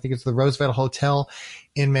outside of, I think it's the Roosevelt Hotel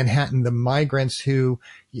in Manhattan, the migrants who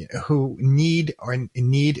need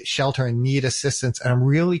shelter and need assistance. And I'm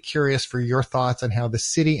really curious for your thoughts on how the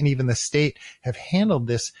city and even the state have handled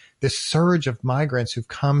this surge of migrants who've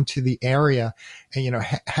come to the area. And, you know,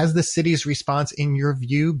 has the city's response, in your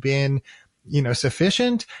view, been, you know,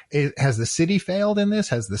 sufficient? Has the city failed in this?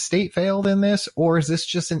 Has the state failed in this? Or is this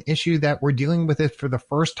just an issue that we're dealing with it for the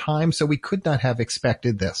first time, so we could not have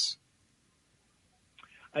expected this?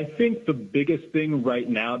 I think the biggest thing right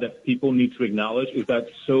now that people need to acknowledge is that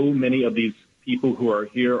so many of these people who are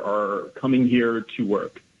here are coming here to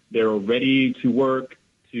work. They're ready to work,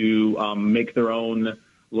 to make their own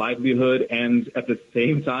livelihood. And at the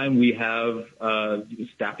same time, we have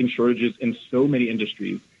staffing shortages in so many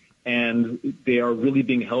industries. And they are really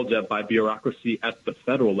being held up by bureaucracy at the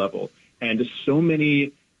federal level. And so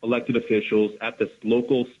many elected officials at the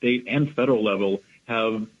local, state, and federal level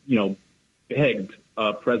have, you know, begged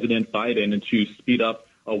President Biden to speed up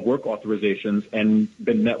work authorizations and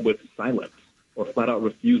been met with silence or flat-out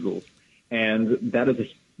refusals. And that is a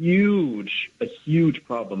huge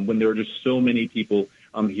problem when there are just so many people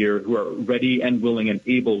here who are ready and willing and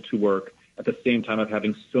able to work at the same time of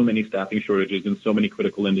having so many staffing shortages in so many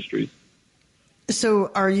critical industries.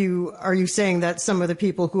 So are you saying that some of the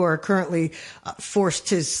people who are currently forced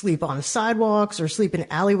to sleep on sidewalks or sleep in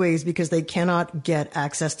alleyways because they cannot get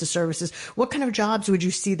access to services, what kind of jobs would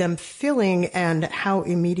you see them filling, and how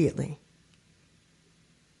immediately?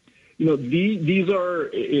 You know, these are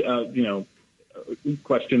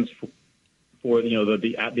questions for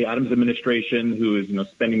the Adams administration, who is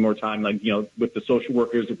spending more time with the social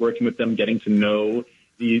workers, working with them, getting to know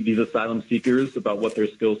these asylum seekers about what their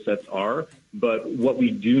skill sets are. But what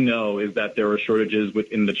we do know is that there are shortages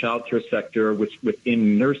within the childcare sector,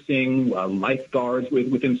 within nursing, lifeguards,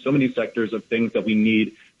 within so many sectors of things that we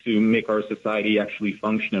need to make our society actually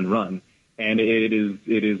function and run. And it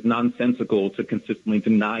is nonsensical to consistently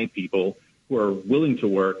deny people who are willing to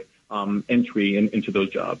work entry into those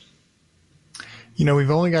jobs. You know,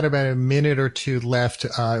 we've only got about a minute or two left.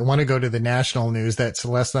 I want to go to the national news that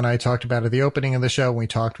Celeste and I talked about at the opening of the show when we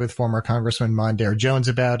talked with former Congressman Mondaire Jones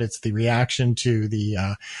about. It's the reaction to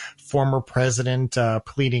the former president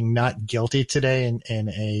pleading not guilty today in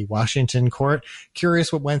a Washington court.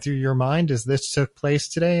 Curious what went through your mind as this took place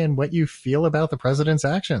today and what you feel about the president's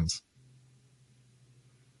actions.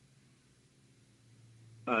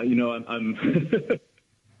 I'm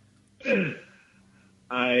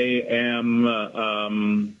I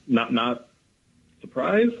am not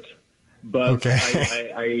surprised, but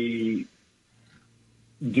okay. I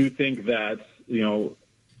do think that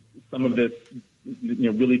some of this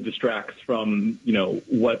really distracts from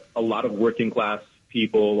what a lot of working class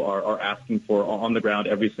people are asking for on the ground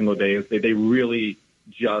every single day. Is they really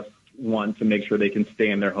just want to make sure they can stay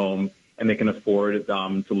in their home and they can afford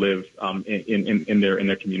to live in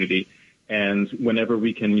their community. And whenever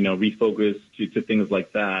we can, refocus to things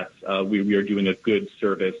like that, we are doing a good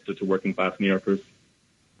service to working class New Yorkers.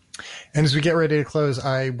 And as we get ready to close,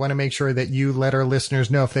 I want to make sure that you let our listeners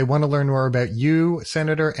know if they want to learn more about you,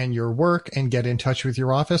 Senator, and your work and get in touch with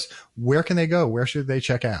your office, where can they go? Where should they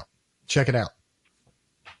check it out?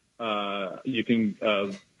 You can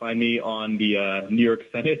find me on the New York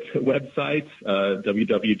Senate website,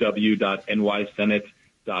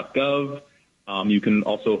 www.nysenate.gov. You can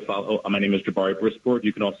also follow, my name is Jabari Brisport.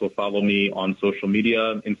 You can also follow me on social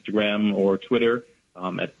media, Instagram or Twitter,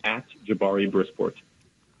 at Jabari Brisport.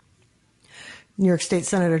 New York State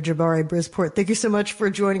Senator Jabari Brisport, thank you so much for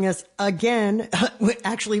joining us again,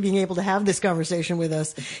 actually being able to have this conversation with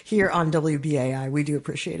us here on WBAI. We do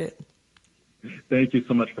appreciate it. Thank you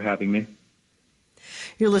so much for having me.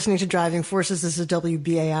 You're listening to Driving Forces. This is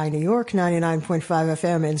WBAI New York, 99.5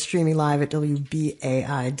 FM, and streaming live at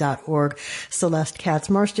WBAI.org. Celeste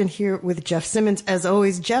Katz-Marston here with Jeff Simmons. As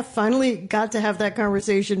always, Jeff finally got to have that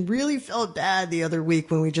conversation. Really felt bad the other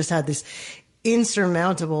week when we just had this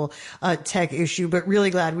insurmountable tech issue, but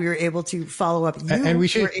really glad we were able to follow up. We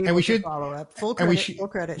should follow up. Full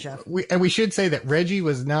credit, Jeff. We should say that Reggie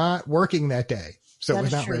was not working that day. So it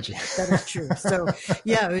was not Reggie. That is true. So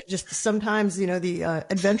yeah, it just sometimes, the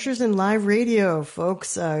adventures in live radio, folks,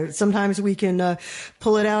 sometimes we can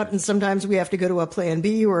pull it out and sometimes we have to go to a plan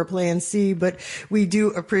B or a plan C, but we do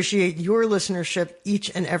appreciate your listenership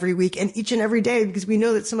each and every week and each and every day because we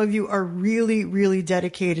know that some of you are really, really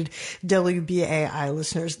dedicated WBAI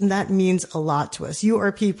listeners. And that means a lot to us. You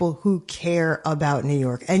are people who care about New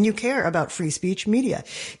York and you care about free speech media,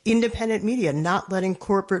 independent media, not letting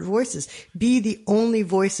corporate voices be the only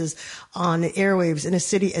voices on the airwaves in a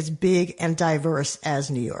city as big and diverse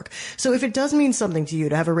as New York. So if it does mean something to you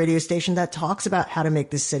to have a radio station that talks about how to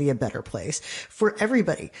make this city a better place for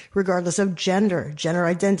everybody, regardless of gender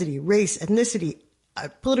identity, race, ethnicity,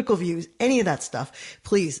 political views, any of that stuff,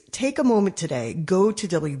 please take a moment today, go to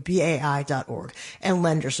WBAI.org and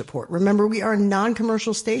lend your support. Remember, we are a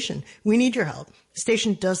non-commercial station. We need your help. The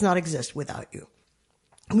station does not exist without you.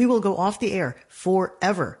 We will go off the air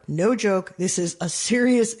forever. No joke. This is a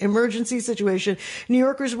serious emergency situation. New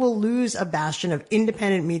Yorkers will lose a bastion of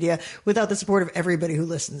independent media without the support of everybody who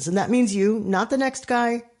listens. And that means you, not the next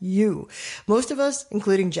guy, you. Most of us,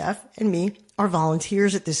 including Jeff and me, are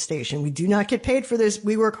volunteers at this station. We do not get paid for this.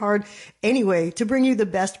 We work hard anyway to bring you the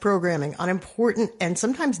best programming on important and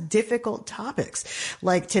sometimes difficult topics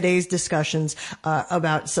like today's discussions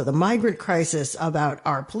about the migrant crisis, about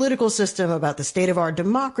our political system, about the state of our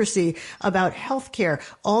democracy, about healthcare,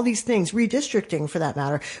 all these things, redistricting for that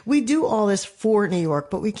matter. We do all this for New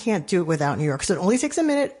York, but we can't do it without New York. So it only takes a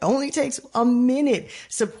minute,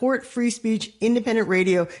 Support free speech, independent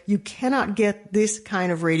radio. You cannot get this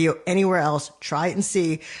kind of radio anywhere else. Try it and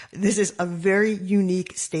see. This is a very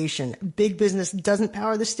unique station. Big business doesn't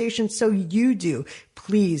power the station, so you do.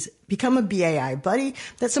 Please become a BAI buddy.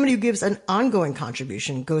 That's somebody who gives an ongoing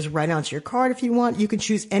contribution. Goes right onto your card if you want. You can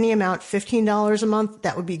choose any amount, $15 a month.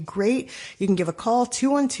 That would be great. You can give a call,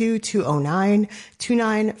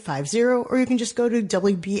 212-209-2950, or you can just go to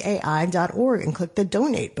WBAI.org and click the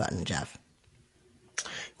donate button, Jeff.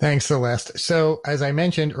 Thanks, Celeste. So, as I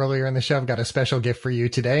mentioned earlier in the show, I've got a special gift for you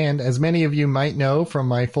today. And as many of you might know from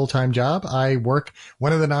my full-time job,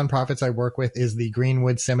 one of the nonprofits I work with is the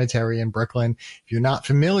Greenwood Cemetery in Brooklyn. If you're not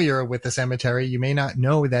familiar with the cemetery, you may not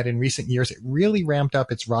know that in recent years, it really ramped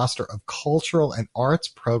up its roster of cultural and arts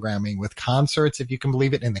programming with concerts, if you can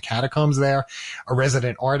believe it, in the catacombs there, a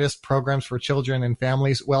resident artist, programs for children and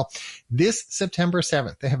families. Well, this September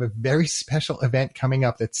 7th, they have a very special event coming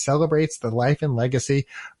up that celebrates the life and legacy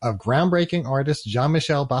of groundbreaking artist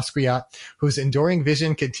Jean-Michel Basquiat, whose enduring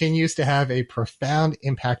vision continues to have a profound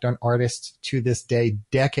impact on artists to this day,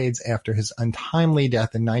 decades after his untimely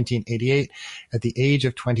death in 1988 at the age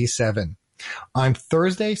of 27. On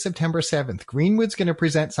Thursday, September 7th, Greenwood's going to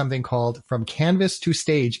present something called From Canvas to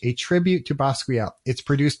Stage, a tribute to Basquiat. It's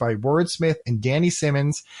produced by Wordsmith and Danny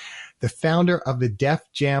Simmons, the founder of the Def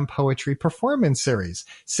Jam Poetry Performance Series.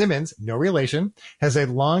 Simmons, no relation, has a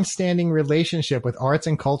long-standing relationship with arts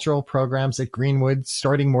and cultural programs at Greenwood,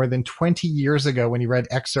 starting more than 20 years ago when he read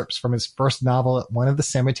excerpts from his first novel at one of the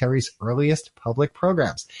cemetery's earliest public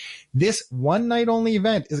programs. This one-night-only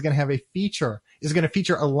event is going to feature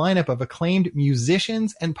a lineup of acclaimed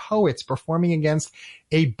musicians and poets performing against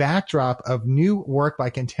a backdrop of new work by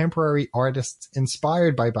contemporary artists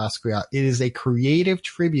inspired by Basquiat. It is a creative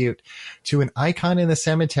tribute to an icon in the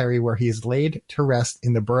cemetery where he is laid to rest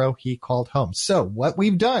in the borough he called home. So what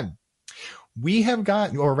we've done, we have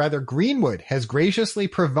got, or rather Greenwood has graciously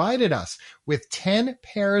provided us with 10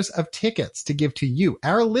 pairs of tickets to give to you,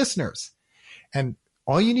 our listeners. And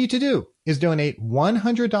all you need to do is donate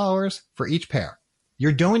 $100 for each pair.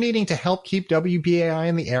 You're donating to help keep WBAI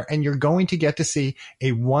in the air, and you're going to get to see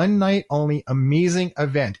a one-night-only amazing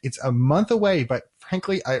event. It's a month away, but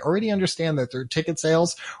frankly, I already understand that their ticket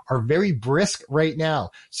sales are very brisk right now.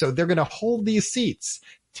 So they're going to hold these seats,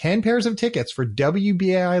 10 pairs of tickets for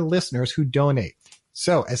WBAI listeners who donate.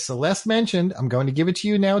 So as Celeste mentioned, I'm going to give it to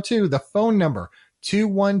you now too. The phone number,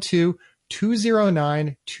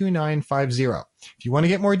 212-209-2950. If you want to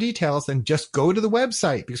get more details, then just go to the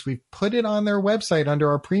website because we've put it on their website under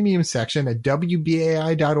our premium section at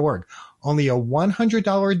WBAI.org. Only a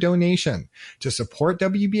 $100 donation to support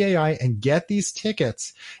WBAI and get these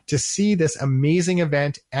tickets to see this amazing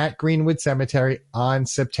event at Greenwood Cemetery on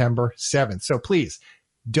September 7th. So please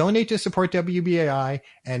donate to support WBAI,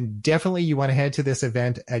 and definitely you want to head to this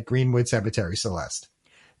event at Greenwood Cemetery, Celeste.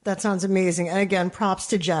 That sounds amazing. And again, props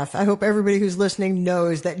to Jeff. I hope everybody who's listening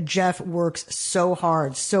knows that Jeff works so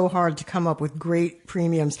hard to come up with great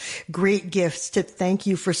premiums, great gifts to thank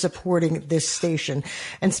you for supporting this station.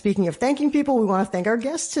 And speaking of thanking people, we want to thank our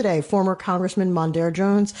guests today, former Congressman Mondaire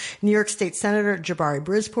Jones, New York State Senator Jabari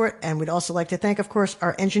Brisport, and we'd also like to thank, of course,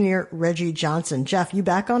 our engineer, Reggie Johnson. Jeff, you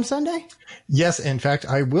back on Sunday? Yes, in fact,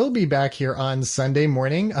 I will be back here on Sunday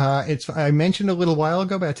morning. I mentioned a little while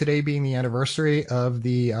ago about today being the anniversary of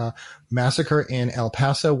the massacre in El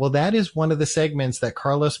Paso. Well, that is one of the segments that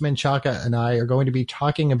Carlos Menchaca and I are going to be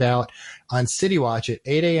talking about on City Watch at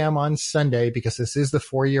 8 a.m. on Sunday, because this is the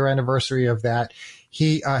 4-year anniversary of that.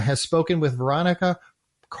 He has spoken with Veronica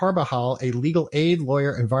Carbajal, a legal aid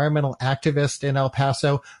lawyer, environmental activist in El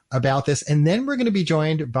Paso, about this. And then we're going to be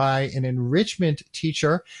joined by an enrichment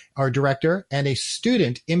teacher, our director, and a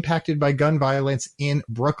student impacted by gun violence in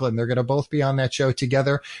Brooklyn. They're going to both be on that show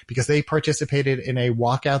together because they participated in a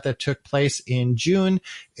walkout that took place in June.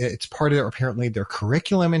 It's part of their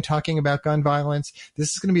curriculum in talking about gun violence.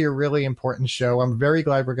 This is going to be a really important show. I'm very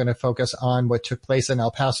glad we're going to focus on what took place in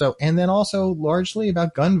El Paso and then also largely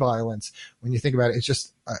about gun violence. When you think about it, it's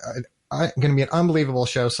just going to be an unbelievable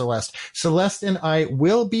show, Celeste. Celeste and I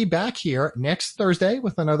will be back here next Thursday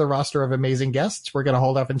with another roster of amazing guests. We're going to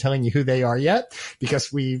hold off on telling you who they are yet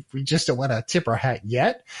because we just don't want to tip our hat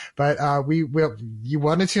yet. But we will. You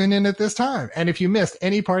want to tune in at this time. And if you missed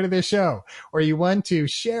any part of this show or you want to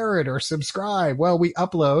share it or subscribe, well, we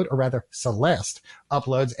upload, or rather Celeste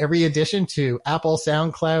uploads every edition to Apple,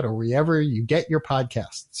 SoundCloud, or wherever you get your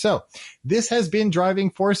podcasts. So this has been Driving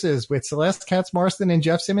Forces with Celeste Katz-Marston and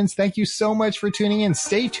Jeff Simmons. Thank you so much for tuning in.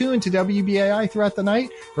 Stay tuned to WBAI throughout the night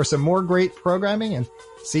for some more great programming, and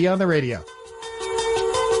see you on the radio.